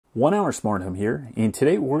1 Hour Smart Home here, and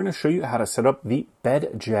today we're going to show you how to set up the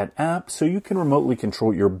BedJet app so you can remotely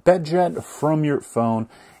control your BedJet from your phone.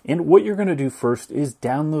 And what you're going to do first is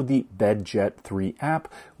download the BedJet 3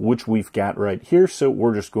 app, which we've got right here. So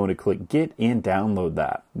we're just going to click Get and download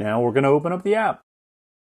that. Now we're going to open up the app.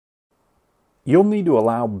 You'll need to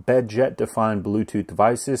allow BedJet defined Bluetooth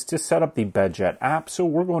devices to set up the BedJet app, so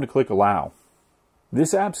we're going to click Allow.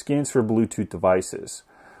 This app scans for Bluetooth devices.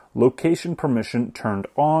 Location permission turned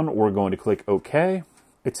on, we're going to click OK.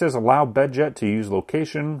 It says allow BedJet to use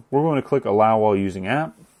location. We're going to click allow while using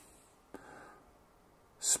app.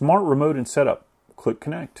 Smart remote and setup, click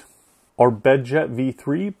connect. Our BedJet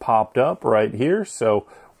V3 popped up right here, so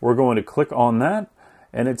we're going to click on that.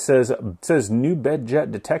 And it says new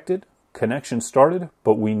BedJet detected, connection started,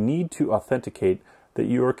 but we need to authenticate that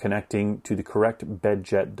you are connecting to the correct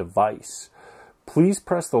BedJet device. Please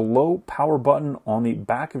press the low power button on the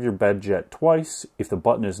back of your BedJet twice. If the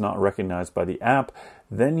button is not recognized by the app,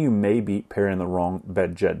 then you may be pairing the wrong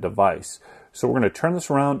BedJet device. So we're going to turn this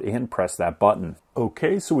around and press that button.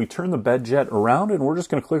 Okay, so we turn the BedJet around and we're just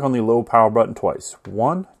going to click on the low power button twice.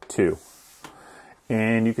 1, 2.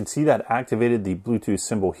 And you can see that activated the Bluetooth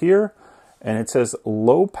symbol here. And it says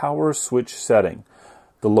low power switch setting.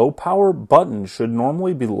 The low power button should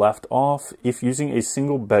normally be left off if using a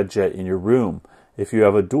single BedJet in your room. If you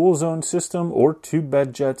have a dual zone system or two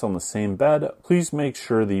BedJets on the same bed, please make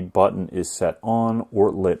sure the button is set on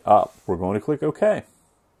or lit up. We're going to click OK.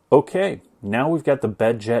 Okay, now we've got the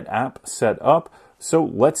BedJet app set up. So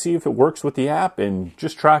let's see if it works with the app and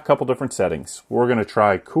just try a couple different settings. We're going to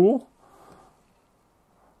try cool.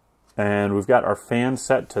 And we've got our fan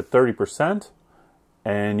set to 30%.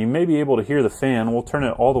 And you may be able to hear the fan. We'll turn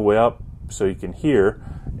it all the way up so you can hear.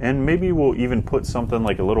 And maybe we'll even put something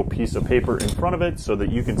like a little piece of paper in front of it so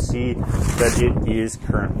that you can see that it is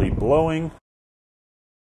currently blowing.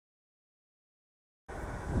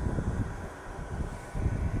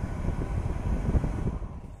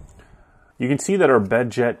 You can see that our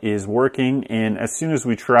BedJet is working, and as soon as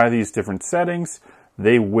we try these different settings,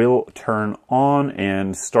 they will turn on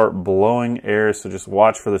and start blowing air. So just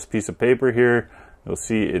watch for this piece of paper here. You'll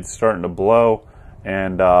see it's starting to blow.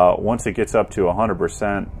 And once it gets up to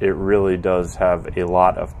 100%, it really does have a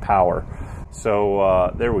lot of power.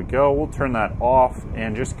 So there we go. We'll turn that off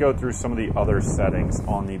and just go through some of the other settings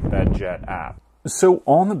on the BedJet app. So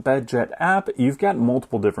on the BedJet app, you've got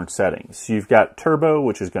multiple different settings. You've got turbo,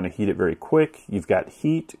 which is going to heat it very quick. You've got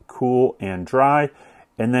heat, cool, and dry.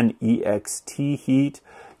 And then EXT heat.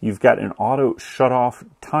 You've got an auto shut off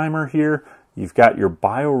timer here. You've got your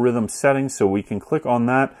biorhythm settings, so we can click on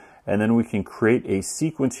that. And then we can create a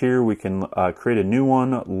sequence here. We can create a new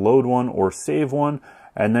one, load one, or save one.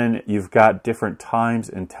 And then you've got different times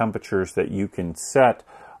and temperatures that you can set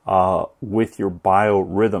with your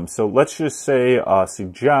biorhythm. So let's just say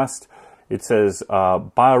suggest. It says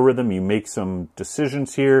biorhythm, you make some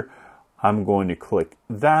decisions here. I'm going to click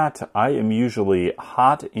that. I am usually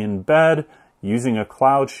hot in bed using a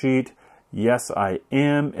cloud sheet. Yes, I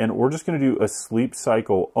am. And we're just going to do a sleep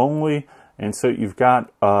cycle only. And so you've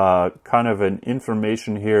got kind of an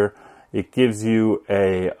information here. It gives you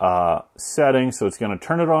a setting. So it's going to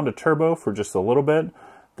turn it on to turbo for just a little bit.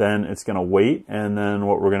 Then it's going to wait. And then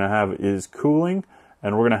what we're going to have is cooling.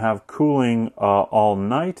 And we're going to have cooling all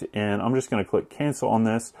night. And I'm just going to click cancel on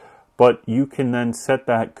this. But you can then set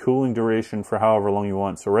that cooling duration for however long you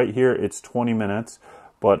want. So right here, it's 20 minutes.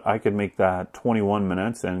 But I could make that 21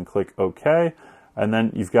 minutes and click OK. And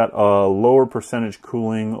then you've got a lower percentage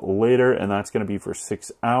cooling later, and that's going to be for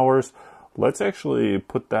 6 hours. Let's actually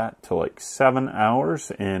put that to like 7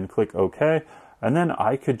 hours and click OK. And then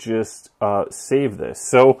I could just save this.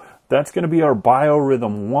 So that's going to be our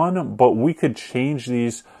biorhythm 1, but we could change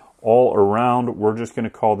these all around. We're just going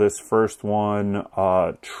to call this first one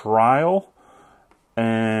trial.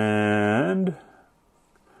 And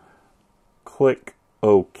click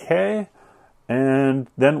OK. And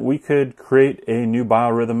then we could create a new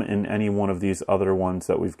biorhythm in any one of these other ones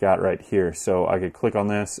that we've got right here. So I could click on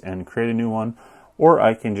this and create a new one, or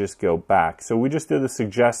I can just go back. So we just did the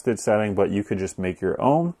suggested setting, but you could just make your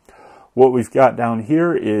own. What we've got down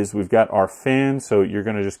here is we've got our fan. So you're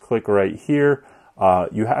going to just click right here.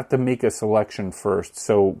 You have to make a selection first.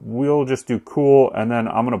 So we'll just do cool, and then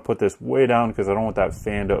I'm going to put this way down because I don't want that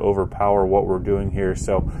fan to overpower what we're doing here.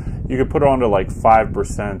 So you could put it on to like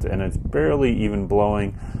 5% and it's barely even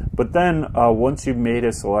blowing. But then once you've made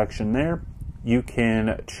a selection there, you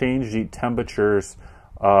can change the temperatures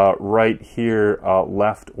right here,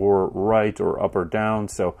 left or right or up or down.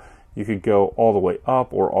 So you could go all the way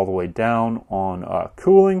up or all the way down on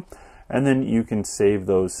cooling. and then you can save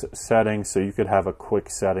those settings. So you could have a quick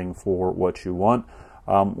setting for what you want.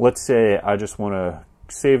 Let's say I just want to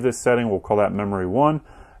save this setting. We'll call that memory 1,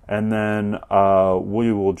 and then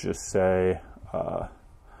we will just say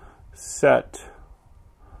set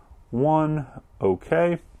 1,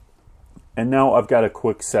 okay. And now I've got a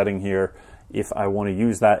quick setting here if I want to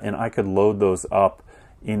use that, and I could load those up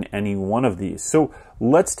in any one of these. So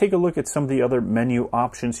let's take a look at some of the other menu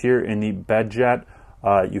options here in the BedJet.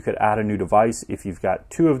 You could add a new device. If you've got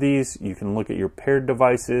 2 of these, you can look at your paired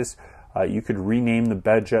devices. You could rename the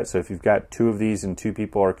BedJet. So if you've got 2 of these and 2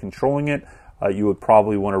 people are controlling it, you would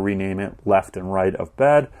probably want to rename it left and right of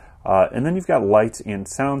bed. And then you've got lights and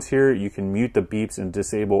sounds here. You can mute the beeps and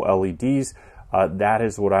disable LEDs. That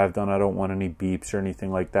is what I've done. I don't want any beeps or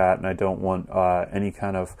anything like that, and I don't want any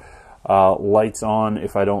kind of lights on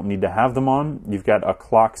if I don't need to have them on. You've got a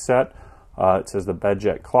clock set. It says the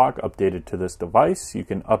BedJet clock updated to this device. You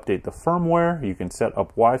can update the firmware. You can set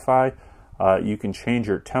up Wi-Fi. You can change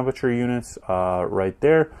your temperature units right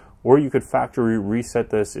there, or you could factory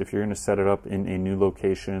reset this if you're going to set it up in a new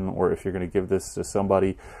location, or if you're going to give this to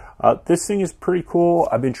somebody. This thing is pretty cool.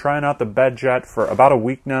 I've been trying out the BedJet for about a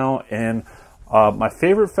week now, and my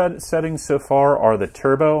favorite settings so far are the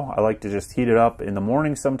turbo. I like to just heat it up in the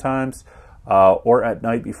morning sometimes, or at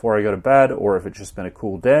night before I go to bed, or if it's just been a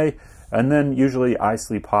cool day. And then usually I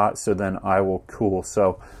sleep hot, so then I will cool.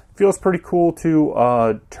 So it feels pretty cool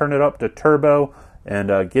to turn it up to turbo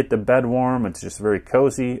and get the bed warm. It's just very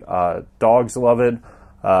cozy. Dogs love it.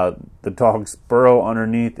 The dogs burrow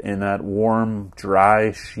underneath in that warm,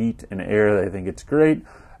 dry sheet and air. They think it's great.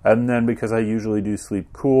 And then because I usually do sleep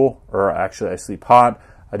cool, or actually I sleep hot,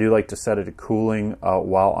 I do like to set it to cooling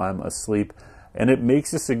while I'm asleep. And it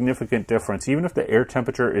makes a significant difference. Even if the air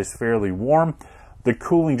temperature is fairly warm, the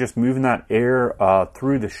cooling, just moving that air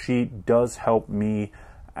through the sheet, does help me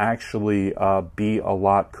actually be a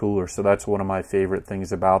lot cooler. So that's one of my favorite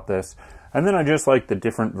things about this. And then I just like the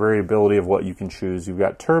different variability of what you can choose. You've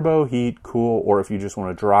got turbo, heat, cool, or if you just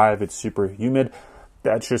want to drive, it's super humid.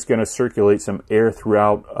 That's just going to circulate some air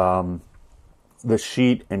throughout the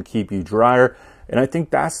sheet and keep you drier. And I think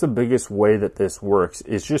that's the biggest way that this works,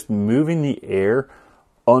 is just moving the air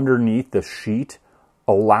underneath the sheet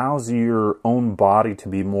allows your own body to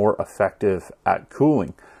be more effective at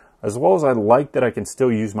cooling. As well as I like that I can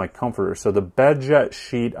still use my comforter. So the BedJet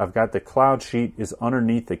sheet, I've got the cloud sheet is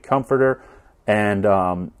underneath the comforter, and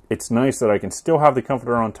it's nice that I can still have the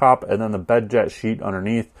comforter on top and then the BedJet sheet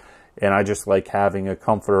underneath. And I just like having a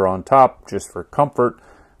comforter on top just for comfort.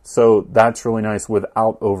 So that's really nice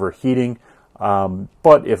without overheating.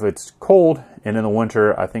 But if it's cold and in the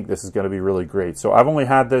winter, I think this is going to be really great. So I've only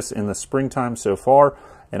had this in the springtime so far,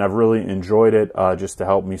 and I've really enjoyed it just to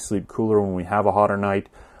help me sleep cooler when we have a hotter night.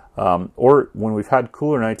 Or when we've had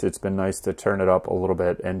cooler nights, it's been nice to turn it up a little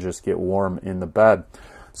bit and just get warm in the bed.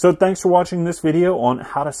 So thanks for watching this video on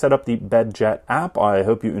how to set up the BedJet app. I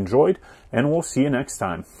hope you enjoyed, and we'll see you next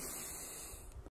time.